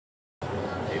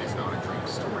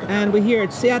And we're here at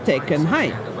CEATEC, and hi.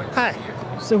 Hi.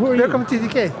 So who are Welcome you? to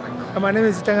TDK. My name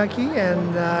is Itagaki,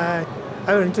 and I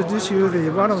will introduce you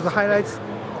one of the highlights,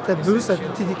 the booth at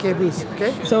the TDK booth.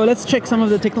 Okay. So let's check some of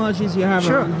the technologies you have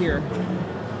around here.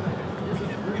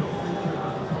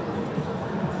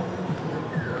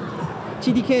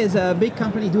 TDK is a big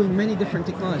company doing many different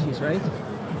technologies, right?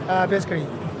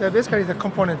 Basically the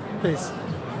component base.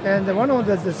 And one of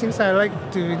the things I like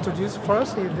to introduce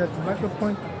first is that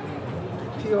micropoint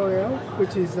POL,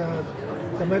 which is the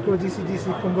micro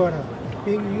DC-DC converter,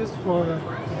 being used for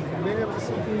many of the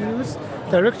CPUs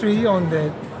directly on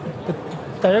the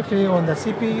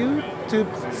CPU to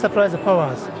supply the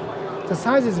powers. The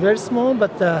size is very small,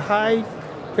 but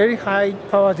very high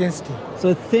power density.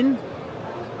 So thin.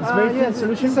 It's very thin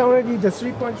solution. It's already the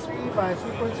 3.3 by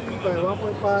 3.3 by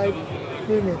 1.5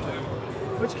 millimeter,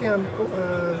 which can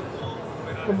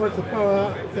convert the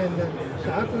power, and the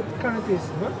output current is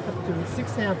up to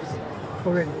 6 amps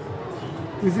already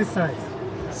with this size.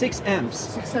 6 amps.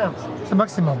 6 amps, the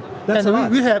maximum. That's and a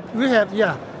lot. We have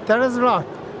that is a lot,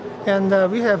 and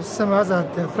we have some other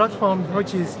platform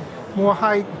which is more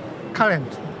high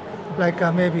current, like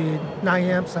maybe 9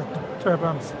 amps and 12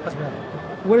 amps as well.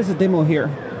 What is the demo here?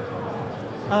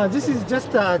 This is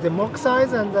just the mock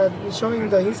size and showing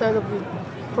the inside of the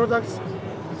products.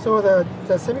 So the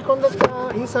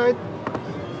semiconductor inside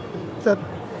the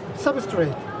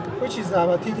substrate, which is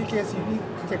our TDK CV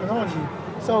technology.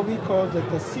 So we call it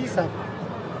the CSAP.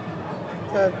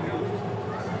 The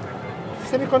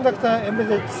semiconductor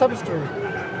embedded substrate.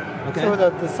 Okay. So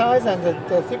that the size and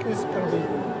the thickness can be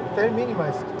very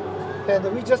minimized. And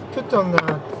we just put on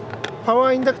the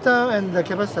power inductor and the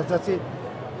capacitor, that's it.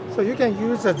 So you can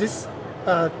use this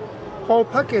whole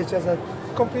package as a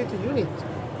complete unit.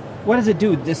 What does it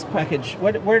do, this package?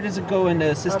 Where does it go in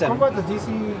the system? Convert the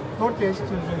DC voltage to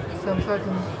some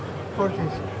certain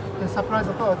voltage and supply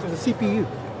the power to the CPU.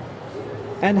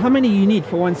 And how many you need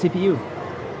for one CPU?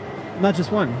 Not just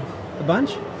one? A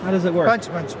bunch? How does it work? Bunch.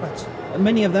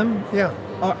 Many of them Yeah.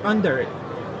 are under it?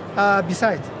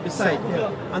 Beside,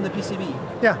 Yeah. On the PCB?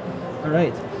 Yeah. All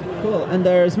right. Cool. And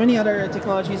there's many other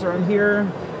technologies around here.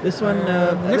 This one...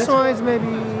 Next one is maybe...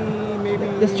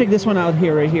 Let's check this one out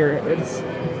here, right here.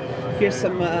 Here's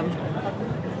some...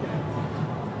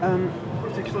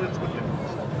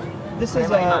 this is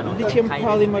a lithium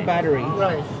polymer battery.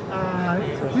 Right.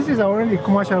 This is already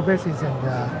commercial basis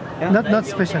and not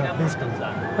special, basically.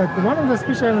 But one of the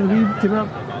special we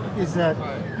developed is that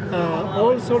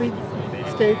all solid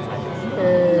state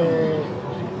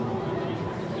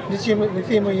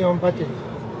lithium-ion battery.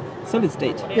 Solid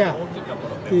state. Yeah.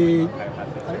 The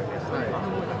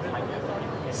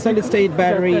Solid state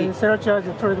battery. The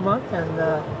CeraCharge trademark,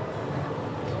 and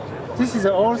this is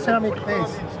all ceramic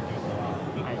base.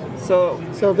 So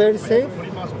very safe.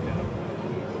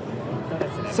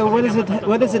 So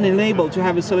what does it enable to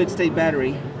have a solid state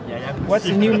battery? What's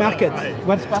the new market?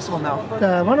 What's possible now?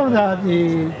 One of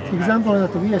the example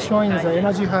that we are showing is the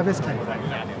energy harvesting.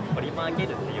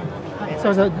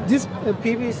 So this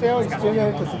PV cell is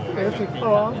generating electric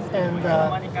power and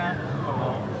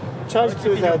charge to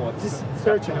this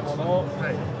CeraCharge,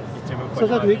 so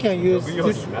that we can use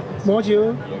this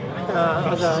module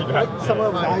as some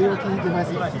of the IoT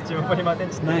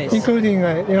devices. Nice. Including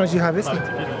energy harvesting.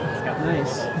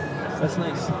 Nice. That's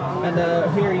nice. And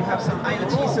here you have some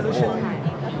IoT solution.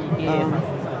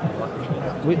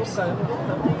 Whoops.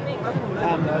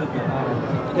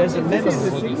 There's a MEMS.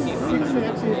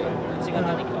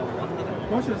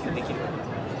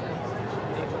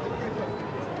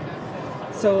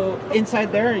 So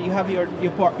inside there you have your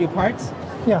parts?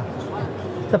 Yeah.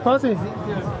 The parts is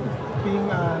being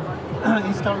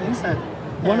installed inside.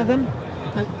 One of them?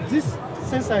 This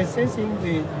sensor is sensing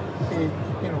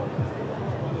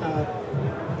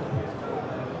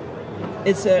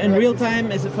it's in real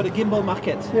time. Is it for the gimbal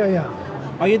market? Yeah.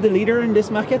 Are you the leader in this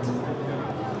market?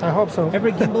 I hope so.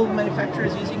 Every gimbal manufacturer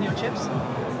is using your chips?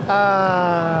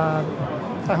 I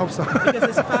hope so. Because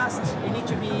it's fast. You need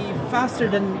to be faster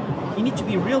than... You need to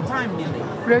be real time nearly.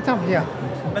 Real time, yeah.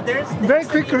 But there's very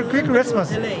quick response.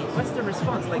 Delay. What's the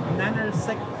response? Like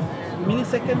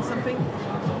milliseconds something?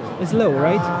 It's low,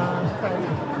 right?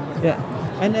 Yeah.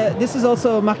 And this is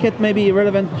also a market maybe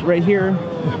relevant right here.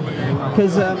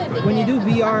 Because when you do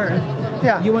VR,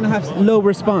 you want to have low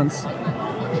response.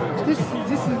 This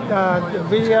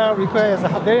VR requires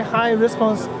a very high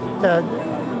response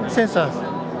sensors,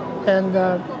 and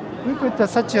we put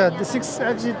such the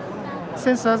 6-axis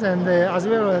sensors and as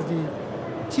well as the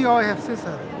ToF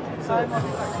sensor.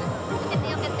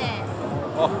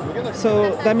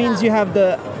 So that means you have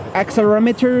the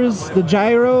accelerometers, the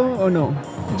gyro, or no?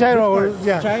 Gyro, Which part?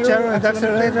 yeah, gyro and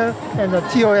accelerator, and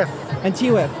ToF. And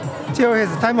ToF. ToF is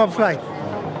time of flight,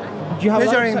 Do you have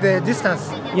measuring the distance.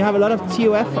 You have a lot of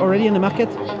ToF already in the market?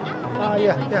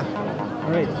 Yeah.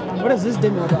 All right. What is this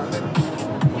demo about?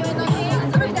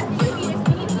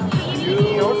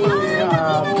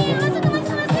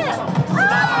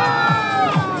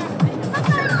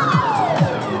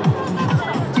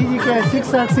 TDK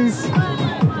 6-axis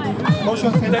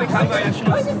motion sensor.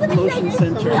 Motion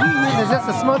sensor. It's just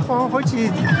a smartphone which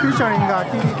is featuring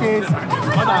TDK's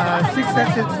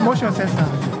 6-axis motion sensor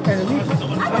and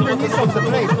underneath of the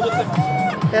plate.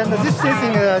 And this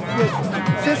sensing,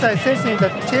 sensor is sensing the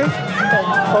tilt and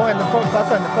forward and forth,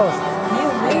 back and forth.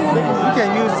 We can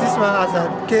use this one as a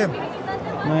game.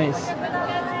 Nice.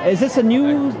 Is this a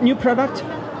new product?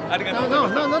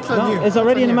 No, not so new. It's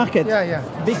already in the market. Yeah.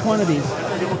 Big quantities.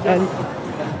 And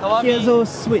Piezo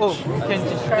switch.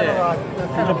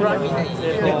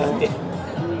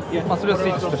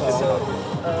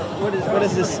 What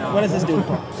does this do? What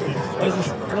is this?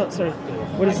 No, sorry.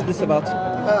 What is this about?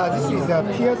 This is a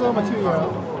piezo material,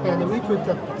 and we put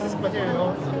this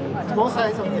material on both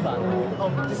sides of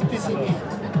this PCB.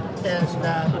 And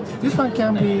this one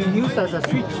can be used as a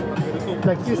switch,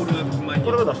 like this.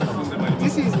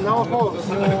 This is no holes,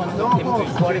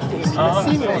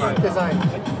 seamless design.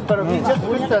 But we just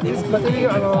put this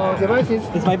material devices.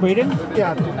 It's vibrating?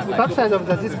 Yeah, backside of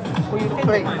this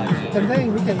plate, and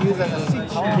then we can use as a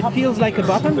switch. It feels like a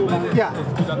button? Yeah.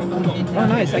 Oh,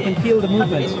 nice. I can feel the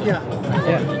movement. Yeah.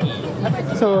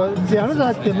 So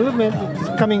the movement is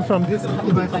coming from this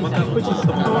device, which is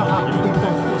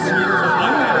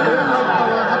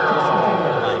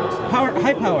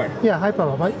high power. Yeah, high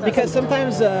power, right? Because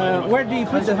sometimes, where do you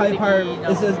put the high power?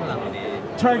 Is it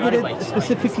targeted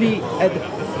specifically at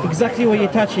exactly where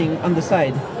you're touching on the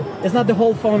side? It's not the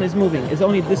whole phone is moving. It's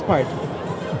only this part.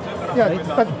 Yeah, right?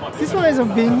 But this one is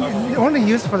being only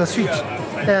used for the switch,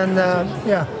 and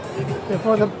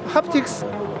for the haptics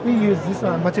we use this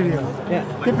material. Yeah,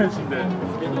 different.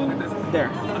 There.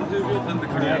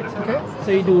 Right. Okay.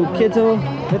 So you do Piezo.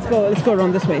 Let's go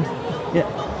around this way. Yeah.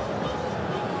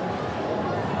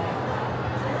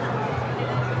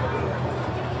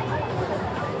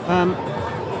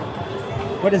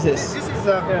 What is this? This is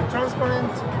a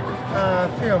transparent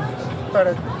film, but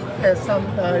it has some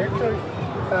electric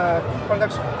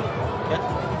conduction. Yeah.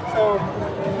 So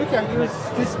we can use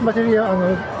this material on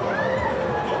a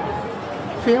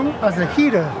film as a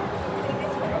heater.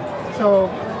 So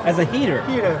as a heater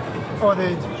for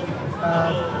the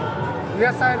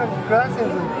rear side of glass in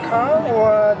the car,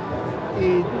 or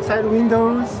the side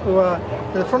windows, or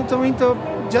the front window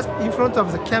just in front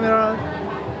of the camera,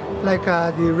 like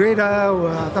the radar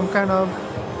or some kind of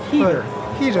heater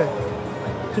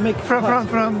to make from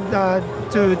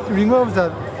to remove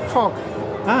the fog.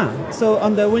 So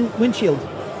on the windshield,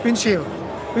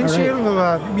 right.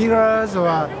 Or mirrors, or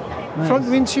nice. Front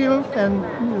windshield, and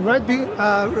right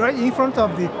in front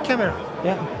of the camera.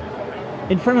 Yeah.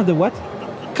 In front of the what?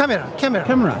 Camera.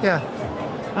 Yeah.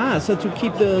 So to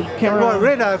keep the camera. Well,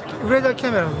 radar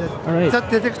camera that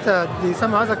detects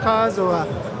some other cars, or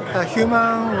a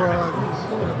human, or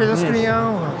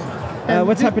pedestrian. Nice.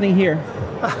 What's happening here?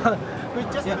 We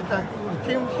just put a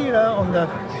film here on the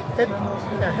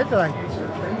headlight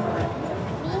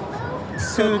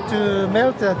to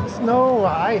melt the snow or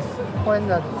ice when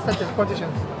such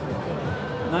conditions.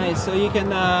 Nice. So you can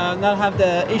not have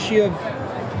the issue of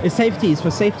safety. It's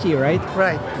for safety, right?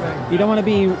 Right. You don't want to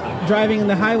be driving on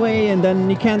the highway and then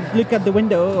you can't look at the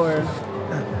window, or.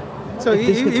 So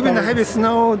even the heavy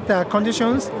snow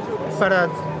conditions, but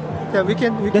we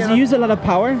can. Does it use a lot of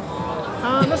power?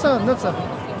 Not so.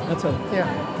 Yeah,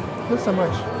 not so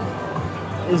much.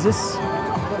 Is this?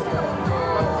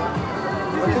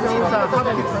 Can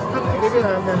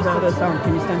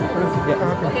you stand in front? Yeah.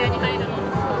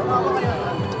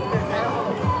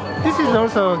 This is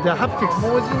also the haptics.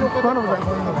 One of the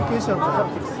applications of the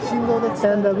haptics.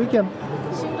 And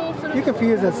you can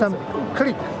feel some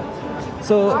click.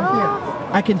 So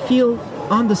I can feel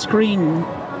on the screen.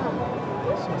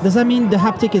 Does that mean the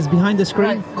haptic is behind the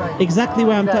screen? Right. Exactly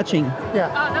where I'm touching. Yeah.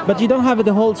 But you don't have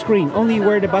the whole screen, only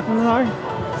where the buttons are?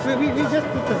 So we just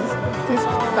put this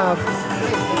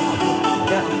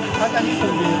underneath of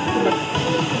the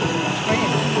screen.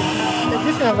 And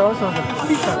this is also the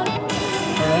speaker.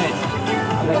 Alright.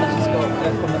 Let me just go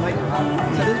from the mic.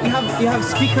 So you have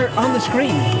speaker on the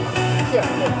screen. Yeah.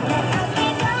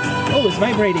 Oh, it's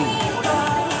vibrating.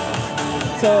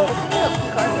 So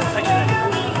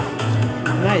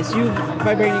nice, you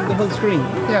vibrating the whole screen.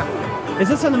 Yeah. Is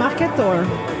this on the market or?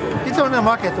 It's on the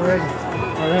market already.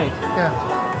 Alright. Yeah.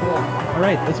 Cool.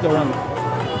 Alright, let's go around.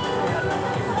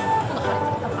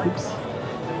 Oops.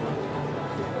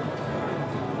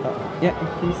 Yeah,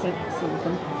 can you say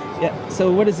something? Yeah,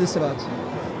 so what is this about?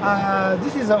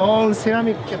 This is all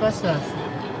ceramic capacitors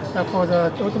for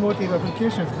the automotive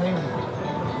applications mainly.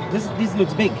 This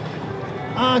looks big.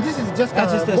 This is just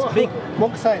a big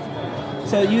box size.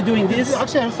 So you're doing this? The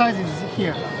actual size is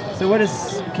here. So what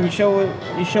is, can you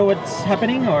show what's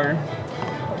happening or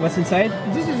what's inside?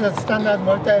 This is a standard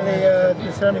multi-layer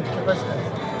ceramic capacitors.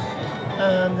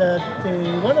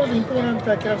 And one of the important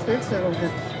characteristics of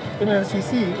the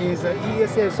MLCC is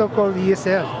ESL, so-called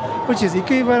ESL, which is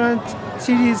equivalent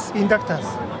series inductors.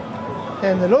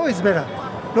 And the lower is better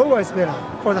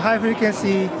for the high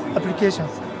frequency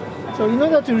applications. So in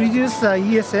order to reduce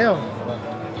ESL,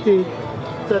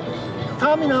 the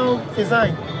terminal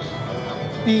design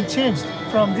being changed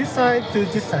from this side to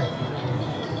this side.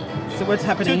 So what's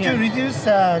happening here? To reduce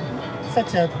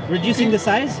such a... Reducing the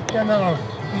size? Yeah, no.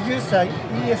 Reduce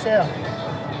ESL,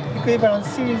 equivalent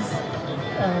series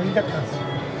inductors.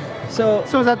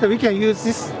 So that we can use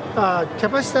this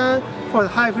capacitor for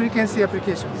high frequency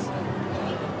applications.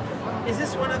 Is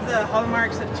this one of the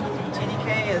hallmarks of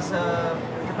TDK as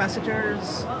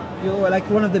capacitors? You're like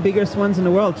one of the biggest ones in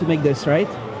the world to make this, right?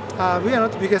 We are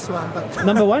not the biggest one, but...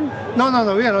 Number one? No,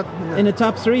 we are not. In the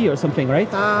top 3 or something, right?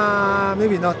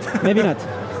 Maybe not. Maybe not.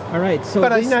 All right. So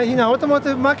but in the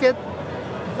automotive market,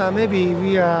 maybe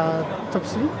we are top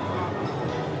 3.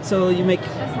 So you make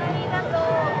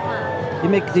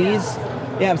these?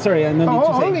 Yeah, I'm sorry, I know you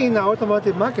to say. Only in the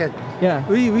automotive market. Yeah.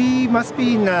 We must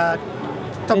be in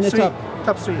top 3.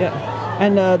 Top 3. Yeah.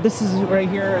 And this is right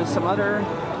here. Some other.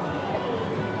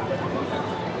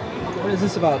 What is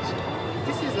this about?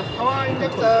 This is a power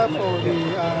inductor for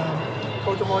the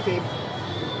automotive,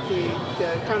 the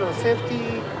kind of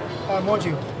safety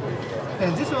module.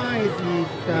 And this one is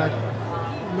the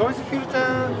noise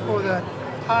filter for the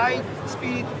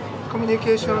high-speed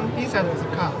communication inside of the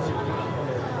car.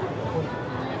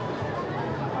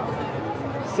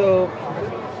 So,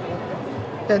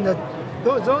 and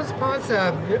those parts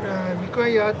are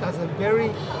required as a very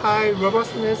high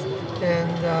robustness and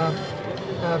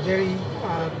very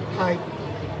high.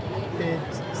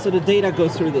 So the data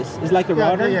goes through this. It's like a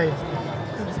router? Yeah.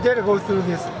 The data goes through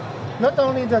this. Not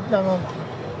only the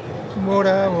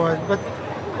motor, but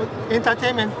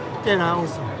entertainment data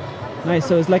also. Nice.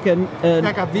 So it's like a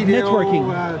video,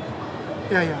 networking.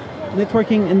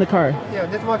 Networking in the car. Yeah,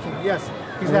 networking. Yes,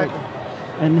 exactly. Right.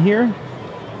 And here,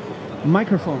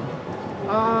 microphone.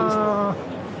 How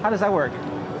does that work?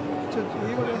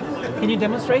 Can you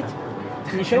demonstrate?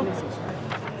 Can you show?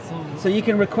 So you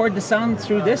can record the sound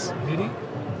through this? Really?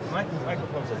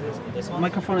 Microphone is this one?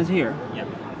 Microphone is here. Yeah.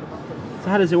 So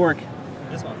how does it work?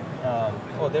 This one.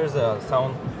 There's a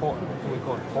sound port. We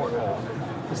call it port hole.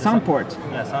 The sound port?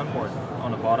 Yeah, sound port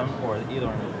on the bottom or either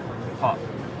on the top.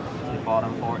 The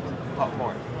bottom port, top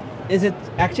port. Is it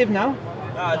active now?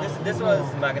 This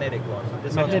was magnetic one.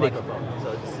 This magnetic. one's microphone. So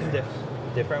this is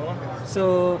different one.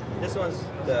 So this one's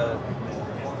the.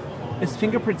 It's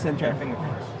fingerprint sensor. Yeah,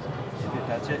 fingerprint. If you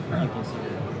touch it, you can see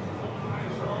the.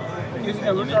 Using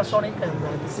ultrasonic and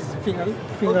this is fingerprint.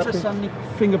 Ultrasonic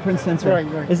fingerprint sensor.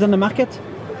 Right. Is it on the market?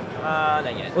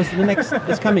 Not yet. What's the next?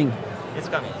 It's coming. It's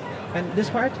coming. And this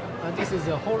part? This is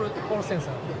a whole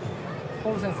sensor.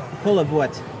 Whole sensor. Full of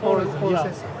what? Whole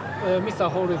sensor. Mr.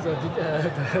 Hall is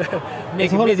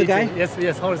Is Hall is the guy?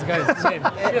 Yes, Hall is the guy.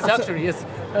 Yes, actually, yes.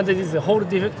 And this is a Hall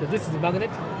defect. This is the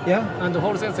magnet. Yeah. And the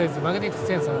Hall sensor is the magnetic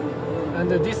sensor. And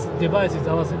this device is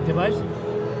our device.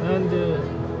 And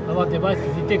our device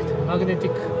detects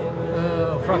magnetic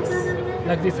flux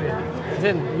like this way.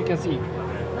 Then you can see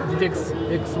detects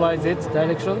X, Y, Z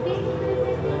direction.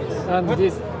 And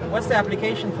what's the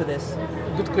application for this?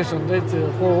 Good question. That's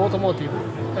for automotive.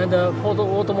 And for the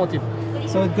automotive.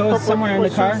 So it goes somewhere in the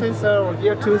car? Sensor or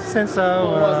gear tooth sensor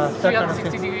or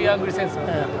 360-degree angle sensor.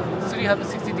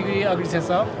 360-degree angle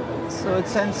sensor. So it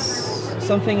sends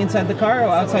something inside the car or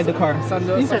outside the car? Inside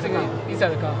the car. Inside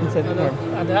the car.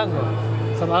 And the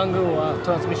angle. Some angle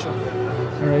transmission.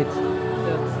 All right.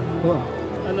 Yes. Cool.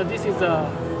 And this is a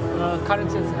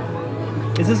current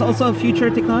sensor. Is this also a future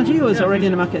technology or is it already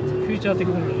in the market? Future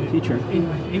technology. Future.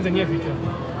 In the near future.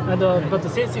 And but the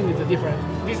sensing is different.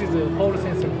 This is a whole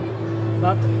sensor.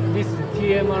 But this is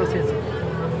TMR sensor.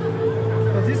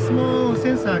 This small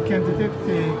sensor can detect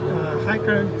the high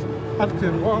current up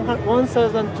to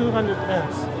 1,200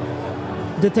 amps.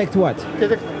 Detect what?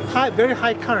 Detect very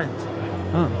high current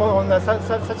on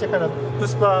such a kind of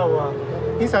bus bar or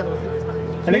inside of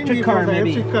it. Electric car,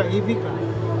 maybe. Electric car, EV car.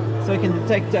 So it can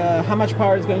detect how much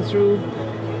power is going through.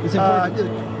 It's important.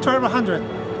 1,200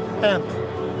 amp.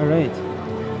 All right.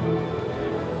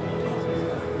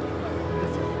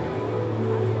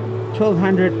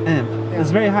 1200 amp. Yeah.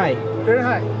 It's very high. Very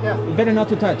high. Yeah. Better not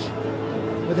to touch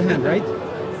with the hand, right?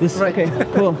 This Right. okay,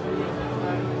 cool.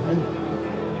 And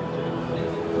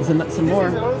there's some more.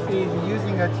 This is also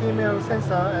using a TML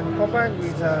sensor and combined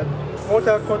with a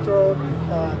motor control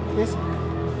disk.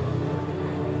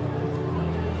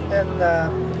 And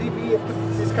we put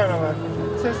this kind of a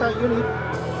sensor unit,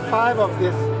 5 of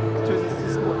this to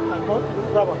this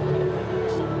robot.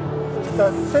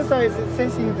 The sensor is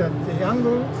sensing the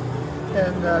angle,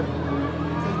 and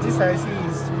this IC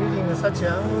is reading such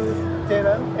angle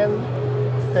data and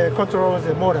controls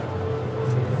the motor.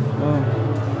 Wow.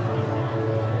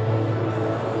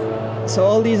 So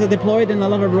all these are deployed in a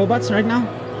lot of robots right now?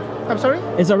 I'm sorry?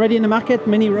 It's already in the market,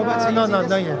 many robots are No, using this?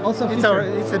 not yet. Also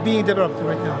It's being developed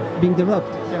right now. being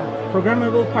developed. Yeah.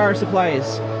 Programmable power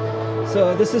supplies.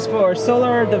 So this is for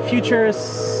solar, the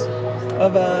futures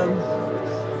of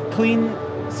clean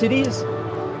cities.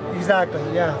 Exactly.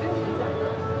 Yeah.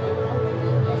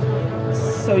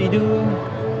 So you do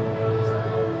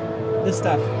this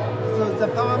stuff. So the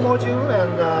power module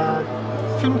and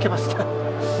film capacitor.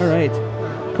 All right,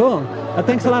 cool.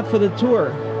 Thanks a lot for the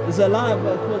tour. There's a lot of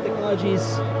cool technologies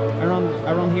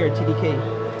around here at TDK.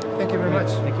 Thank you very much.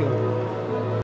 Thank you.